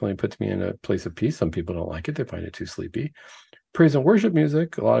chant definitely puts me in a place of peace. Some people don't like it. They find it too sleepy. Praise and worship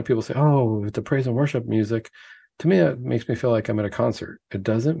music, a lot of people say, oh, it's a praise and worship music. To me, it makes me feel like I'm at a concert. It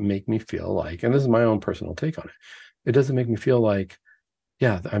doesn't make me feel like, and this is my own personal take on it, it doesn't make me feel like,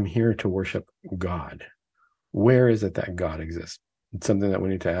 yeah, I'm here to worship God. Where is it that God exists? It's something that we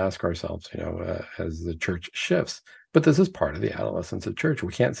need to ask ourselves, as the church shifts. But this is part of the adolescence of church.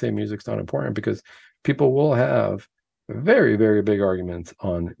 We can't say music's not important because people will have very, very big arguments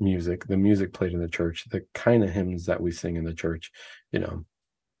on music, the music played in the church, the kind of hymns that we sing in the church.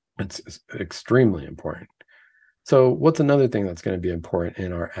 It's extremely important. So what's another thing that's going to be important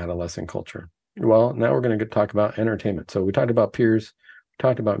in our adolescent culture? Well, now we're going to talk about entertainment. So we talked about peers,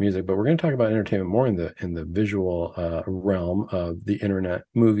 talked about music, but we're going to talk about entertainment more in the visual realm of the internet,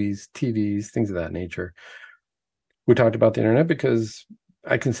 movies, TVs, things of that nature. We talked about the internet because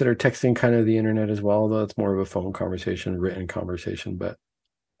I consider texting kind of the internet as well, though it's more of a phone conversation, written conversation. But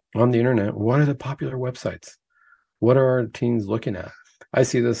on the internet, what are the popular websites? What are our teens looking at? I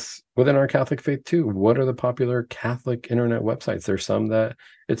see this within our Catholic faith too. What are the popular Catholic internet websites? There's some that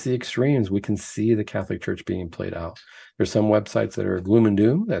it's the extremes. We can see the Catholic Church being played out. There's some websites that are gloom and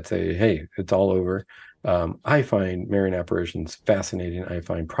doom that say, hey, it's all over. I find Marian apparitions fascinating. I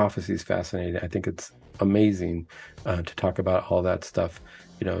find prophecies fascinating. I think it's amazing to talk about all that stuff.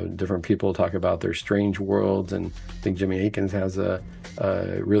 Different people talk about their strange worlds, and I think Jimmy Akins has a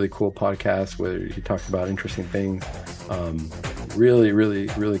really cool podcast where he talks about interesting things. Really, really,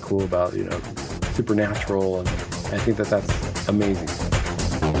 really cool about supernatural, and I think that's amazing.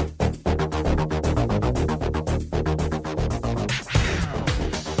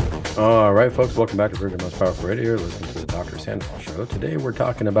 All right, folks, welcome back to Virgin Most Powerful Radio. You're listening to the Dr. Sandoval Show. Today we're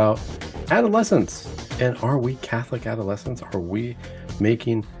talking about adolescence. And are we Catholic adolescents? Are we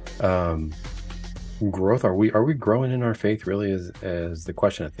making growth? Are we growing in our faith? Really is the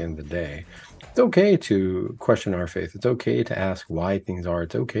question at the end of the day. It's okay to question our faith. It's okay to ask why things are.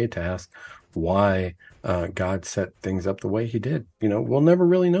 It's okay to ask why God set things up the way he did. We'll never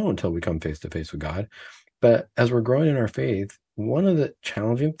really know until we come face to face with God. But as we're growing in our faith, one of the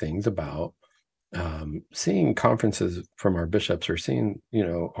challenging things about seeing conferences from our bishops, or seeing,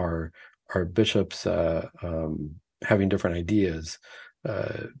 our bishops having different ideas,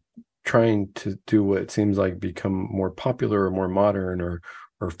 trying to do what seems like become more popular or more modern, or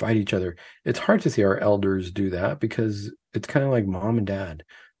fight each other. It's hard to see our elders do that because it's kind of like mom and dad,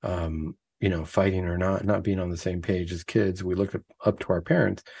 fighting or not being on the same page. As kids, we look up to our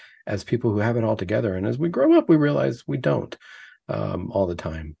parents as people who have it all together. And as we grow up, we realize we don't all the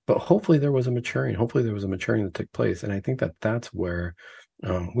time. But hopefully there was a maturing. Hopefully there was a maturing that took place. And I think that that's where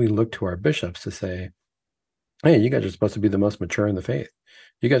we look to our bishops to say, hey, you guys are supposed to be the most mature in the faith.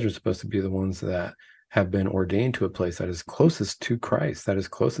 You guys are supposed to be the ones that have been ordained to a place that is closest to Christ, that is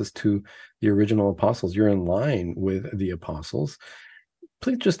closest to the original apostles. You're in line with the apostles.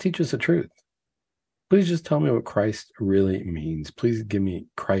 Please just teach us the truth. Please just tell me what Christ really means. Please give me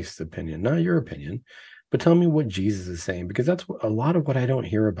Christ's opinion, not your opinion, but tell me what Jesus is saying, because that's a lot of what I don't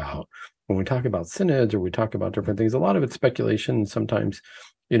hear about when we talk about synods or we talk about different things. A lot of it's speculation. Sometimes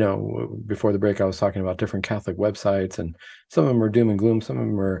Before the break, I was talking about different Catholic websites, and some of them are doom and gloom. Some of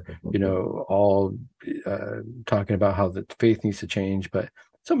them are, all talking about how the faith needs to change, but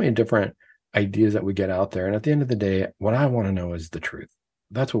so many different ideas that we get out there. And at the end of the day, what I want to know is the truth.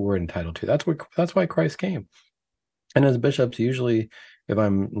 That's what we're entitled to. That's why Christ came. And as bishops, usually, if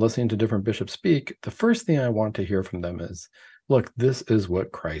I'm listening to different bishops speak, the first thing I want to hear from them is, look, this is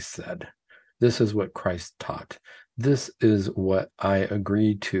what Christ said. This is what Christ taught. This is what I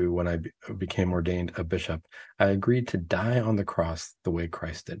agreed to when I became ordained a bishop. I agreed to die on the cross the way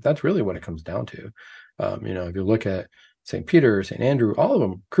Christ did. That's really what it comes down to. If you look at St. Peter, St. Andrew, all of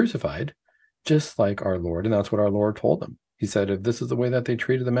them crucified, just like our Lord. And that's what our Lord told them. He said, if this is the way that they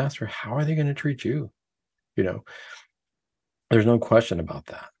treated the master, how are they going to treat you? There's no question about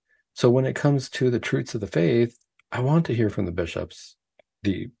that. So when it comes to the truths of the faith, I want to hear from the bishops,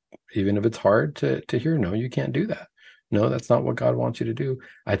 even if it's hard to hear, no, you can't do that. No, that's not what God wants you to do.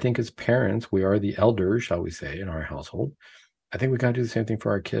 I think as parents, we are the elders, shall we say, in our household. I think we got to do the same thing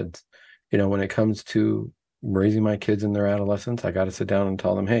for our kids. When it comes to raising my kids in their adolescence, I got to sit down and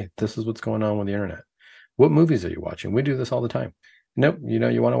tell them, hey, this is what's going on with the internet. What movies are you watching? We do this all the time. Nope,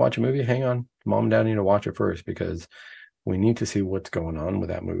 you want to watch a movie? Hang on. Mom and dad need to watch it first, because we need to see what's going on with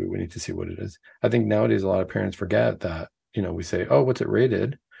that movie. We need to see what it is. I think nowadays a lot of parents forget that, we say, oh, what's it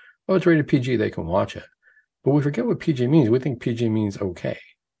rated? Oh, it's rated PG, they can watch it. But we forget what PG means. We think PG means okay.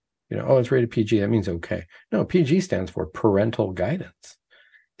 Oh, it's rated PG, that means okay. No, PG stands for parental guidance.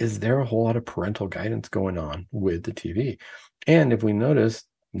 Is there a whole lot of parental guidance going on with the TV? And if we notice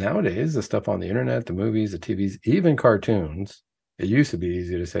nowadays, the stuff on the internet, the movies, the TVs, even cartoons, it used to be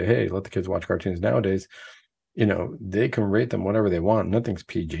easy to say, hey, let the kids watch cartoons. Nowadays, they can rate them whatever they want. Nothing's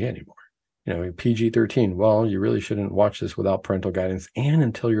PG anymore. PG-13. Well, you really shouldn't watch this without parental guidance and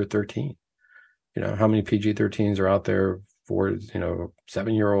until you're 13. How many PG-13s are out there for,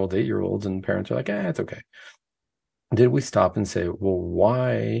 7-year-olds, 8-year-olds, and parents are like, it's okay. Did we stop and say, well,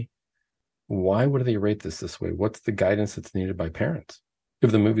 why would they rate this way? What's the guidance that's needed by parents?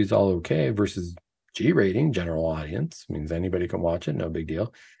 If the movie's all okay versus G rating, general audience, means anybody can watch it, no big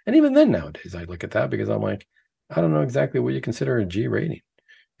deal. And even then nowadays, I look at that because I'm like, I don't know exactly what you consider a G rating.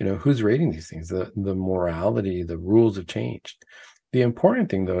 Who's rating these things? The morality, the rules have changed. The important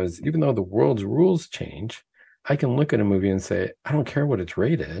thing, though, is even though the world's rules change, I can look at a movie and say, I don't care what it's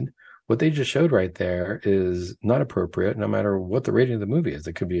rated. What they just showed right there is not appropriate, no matter what the rating of the movie is.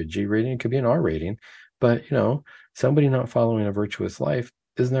 It could be a G rating, it could be an R rating. But, somebody not following a virtuous life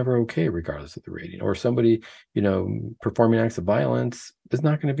is never okay, regardless of the rating. Or somebody, performing acts of violence is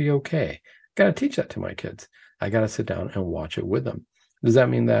not going to be okay. Got to teach that to my kids. I got to sit down and watch it with them. Does that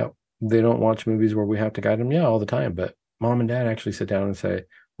mean that they don't watch movies where we have to guide them? Yeah, all the time. But mom and dad actually sit down and say,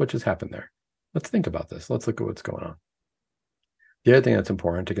 what just happened there? Let's think about this. Let's look at what's going on. The other thing that's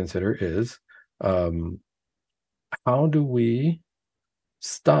important to consider is how do we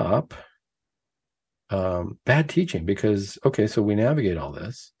stop bad teaching? Because, okay, so we navigate all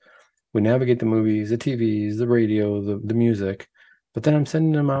this. We navigate the movies, the TVs, the radio, the music, but then I'm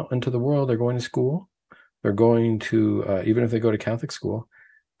sending them out into the world. They're going to school. They're going to, even if they go to Catholic school,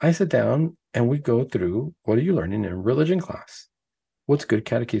 I sit down and we go through, what are you learning in religion class? What's good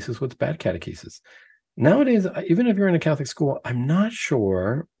catechesis? What's bad catechesis? Nowadays, even if you're in a Catholic school, I'm not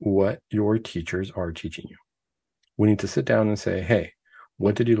sure what your teachers are teaching you. We need to sit down and say, hey,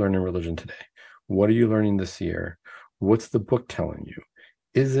 what did you learn in religion today? What are you learning this year? What's the book telling you?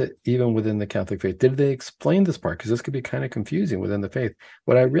 Is it even within the Catholic faith? Did they explain this part? Because this could be kind of confusing within the faith.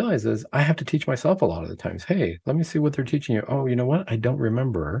 What I realize is I have to teach myself a lot of the times. Hey, let me see what they're teaching you. Oh, you know what? I don't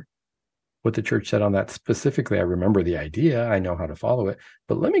remember what the church said on that specifically. I remember the idea. I know how to follow it.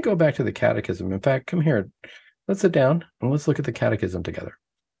 But let me go back to the catechism. In fact, come here. Let's sit down and let's look at the catechism together.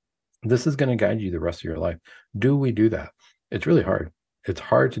 This is going to guide you the rest of your life. Do we do that? It's really hard. It's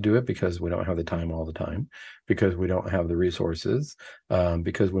hard to do it because we don't have the time all the time, because we don't have the resources,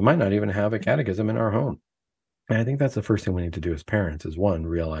 because we might not even have a catechism in our home. And I think that's the first thing we need to do as parents is, one,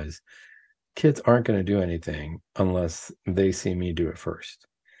 realize kids aren't going to do anything unless they see me do it first.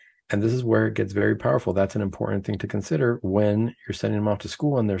 And this is where it gets very powerful. That's an important thing to consider when you're sending them off to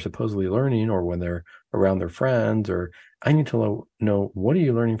school and they're supposedly learning, or when they're around their friends, or I need to know, what are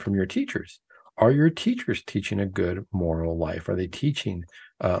you learning from your teachers? Are your teachers teaching a good moral life? Are they teaching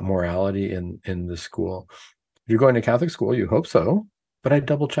morality in the school? If you're going to Catholic school, you hope so, but I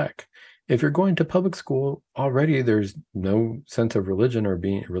double check. If you're going to public school, already there's no sense of religion or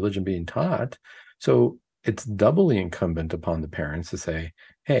religion being taught. So it's doubly incumbent upon the parents to say,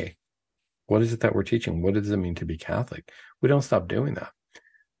 hey, what is it that we're teaching? What does it mean to be Catholic? We don't stop doing that.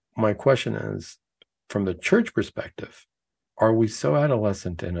 My question is, from the church perspective, are we so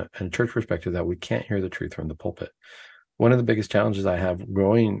adolescent in a church perspective that we can't hear the truth from the pulpit? One of the biggest challenges I have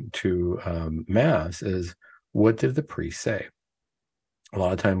going to Mass is, what did the priest say? A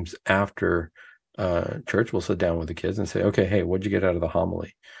lot of times after church, we'll sit down with the kids and say, okay, hey, what'd you get out of the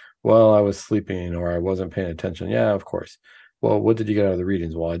homily? Well, I was sleeping or I wasn't paying attention. Yeah, of course. Well, what did you get out of the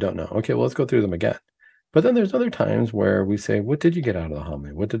readings? Well, I don't know. Okay, well, let's go through them again. But then there's other times where we say, what did you get out of the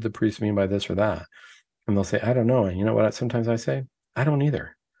homily? What did the priest mean by this or that? And they'll say, I don't know. And you know what? Sometimes I say, I don't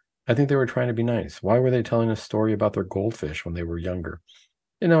either. I think they were trying to be nice. Why were they telling a story about their goldfish when they were younger?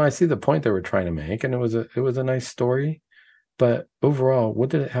 I see the point they were trying to make, and it was a nice story. But overall, what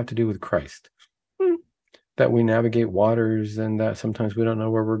did it have to do with Christ? That we navigate waters and that sometimes we don't know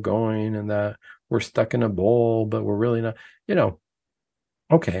where we're going and that we're stuck in a bowl, but we're really not,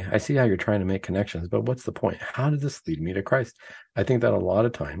 okay, I see how you're trying to make connections, but what's the point? How did this lead me to Christ? I think that a lot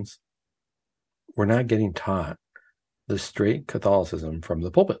of times we're not getting taught the straight Catholicism from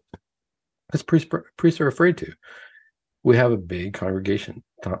the pulpit, because priests are afraid to. We have a big congregation.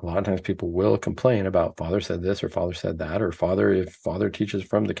 A lot of times people will complain about Father said this or Father said that, or if Father teaches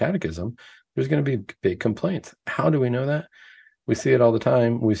from the catechism, there's going to be big complaints. How do we know that? We see it all the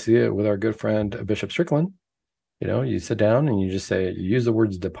time. We see it with our good friend Bishop Strickland. You sit down and you just say, you use the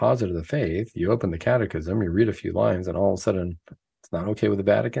words deposit of the faith, you open the catechism, you read a few lines, and all of a sudden it's not okay with the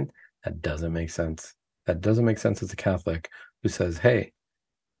Vatican. That doesn't make sense. That doesn't make sense as a Catholic who says, hey,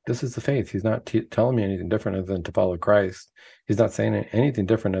 this is the faith. He's not telling me anything different other than to follow Christ. He's not saying anything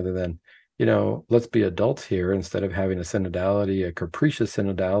different other than, let's be adults here instead of having a synodality, a capricious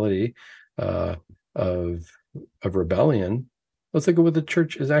synodality of rebellion. Let's look at what the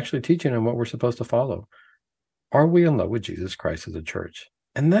church is actually teaching and what we're supposed to follow. Are we in love with Jesus Christ as a church?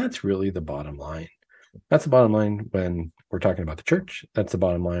 And that's really the bottom line. That's the bottom line when we're talking about the church. That's the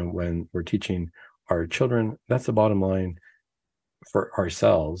bottom line when we're teaching our children. That's the bottom line for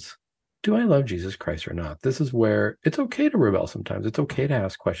ourselves. Do I love Jesus Christ or not? This is where it's okay to rebel sometimes. It's okay to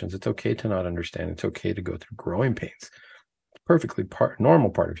ask questions. It's okay to not understand. It's okay to go through growing pains. It's perfectly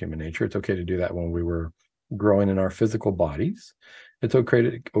normal part of human nature. It's okay to do that when we were growing in our physical bodies. It's okay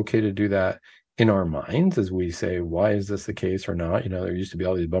to do that in our minds as we say, why is this the case or not? There used to be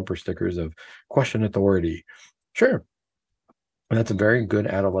all these bumper stickers of question authority. Sure. And that's a very good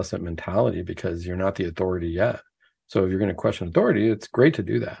adolescent mentality because you're not the authority yet. So if you're going to question authority, it's great to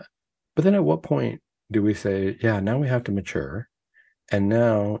do that. But then at what point do we say, yeah, now we have to mature? And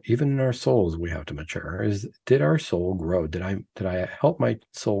now even in our souls, we have to mature. Did our soul grow? Did I help my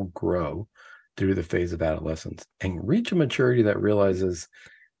soul grow through the phase of adolescence and reach a maturity that realizes,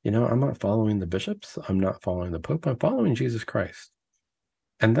 I'm not following the bishops. I'm not following the Pope. I'm following Jesus Christ.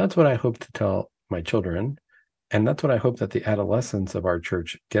 And that's what I hope to tell my children. And that's what I hope that the adolescence of our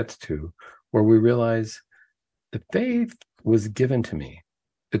church gets to, where we realize the faith was given to me.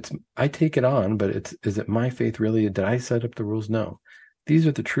 I take it on, but is it my faith really? Did I set up the rules? No. These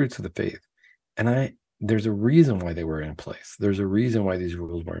are the truths of the faith. And there's a reason why they were in place. There's a reason why these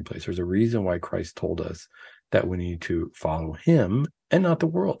rules were in place. There's a reason why Christ told us that we need to follow him and not the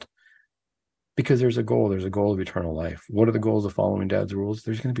world. Because there's a goal of eternal life. What are the goals of following dad's rules?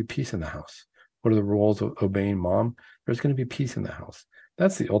 There's going to be peace in the house. What are the rules of obeying mom? There's going to be peace in the house.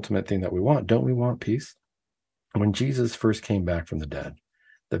 That's the ultimate thing that we want. Don't we want peace? When Jesus first came back from the dead,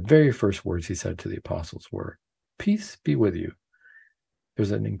 the very first words he said to the apostles were, peace be with you.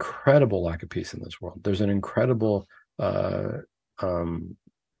 There's an incredible lack of peace in this world. There's an incredible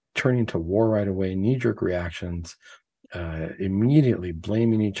turning to war right away, knee-jerk reactions, immediately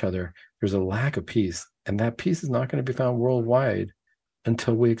blaming each other. There's a lack of peace, and that peace is not going to be found worldwide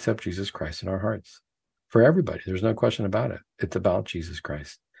until we accept Jesus Christ in our hearts. For everybody, there's no question about it. It's about Jesus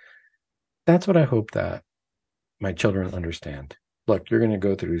Christ. That's what I hope that my children understand. Look, you're going to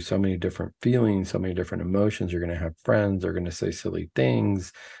go through so many different feelings, so many different emotions. You're going to have friends. They're going to say silly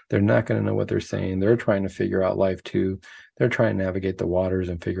things. They're not going to know what they're saying. They're trying to figure out life too. They're trying to navigate the waters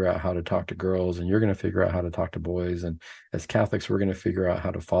and figure out how to talk to girls. And you're going to figure out how to talk to boys. And as Catholics, we're going to figure out how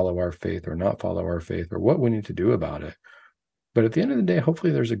to follow our faith or not follow our faith or what we need to do about it. But at the end of the day,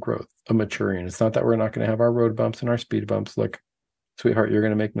 hopefully there's a growth, a maturing. It's not that we're not going to have our road bumps and our speed bumps. Look, sweetheart, you're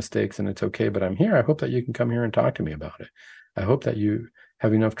going to make mistakes and it's okay, but I'm here. I hope that you can come here and talk to me about it. I hope that you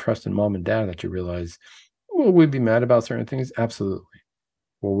have enough trust in mom and dad that you realize, will we be mad about certain things? Absolutely.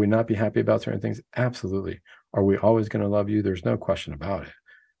 Will we not be happy about certain things? Absolutely. Are we always going to love you? There's no question about it.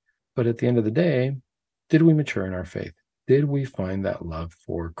 But at the end of the day, did we mature in our faith? Did we find that love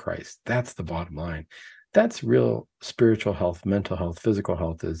for Christ? That's the bottom line. That's real spiritual health, mental health, physical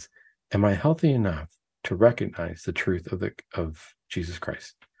health is, am I healthy enough to recognize the truth of Jesus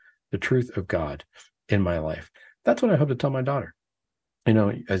Christ, the truth of God in my life? That's what I hope to tell my daughter.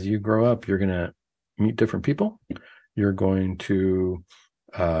 As you grow up, you're going to meet different people. You're going to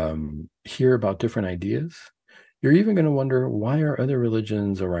hear about different ideas. You're even going to wonder, why are other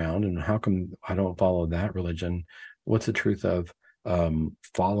religions around and how come I don't follow that religion? What's the truth of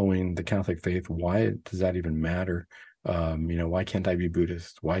following the Catholic faith? Why does that even matter? Why can't I be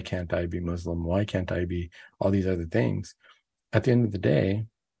Buddhist? Why can't I be Muslim? Why can't I be all these other things? At the end of the day,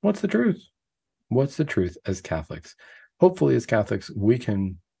 what's the truth? What's the truth as Catholics? Hopefully, as Catholics, we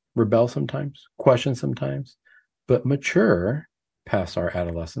can rebel sometimes, question sometimes, but mature past our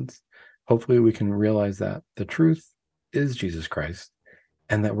adolescence. Hopefully, we can realize that the truth is Jesus Christ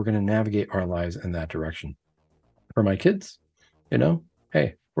and that we're going to navigate our lives in that direction. For my kids,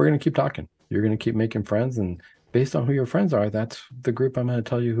 hey, we're going to keep talking. You're going to keep making friends. And based on who your friends are, that's the group I'm going to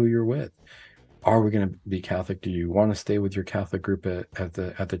tell you who you're with. Are we going to be Catholic? Do you want to stay with your Catholic group at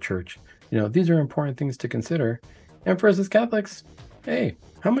the church? These are important things to consider. And for us as Catholics, hey,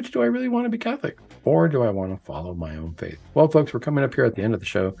 how much do I really want to be Catholic? Or do I want to follow my own faith? Well, folks, we're coming up here at the end of the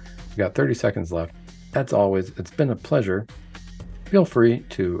show. We've got 30 seconds left. As always, it's been a pleasure. Feel free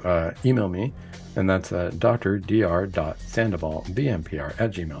to email me, and that's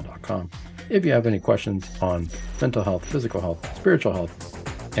dr.sandovalbmpr@gmail.com. If you have any questions on mental health, physical health, spiritual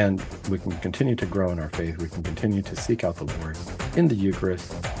health, and we can continue to grow in our faith. We can continue to seek out the Lord in the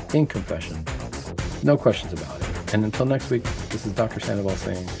Eucharist, in confession. No questions about it. And until next week, this is Dr. Sandoval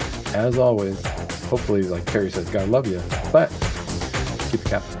saying, as always, hopefully, like Terry says, God love you, but keep it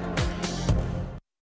Catholic.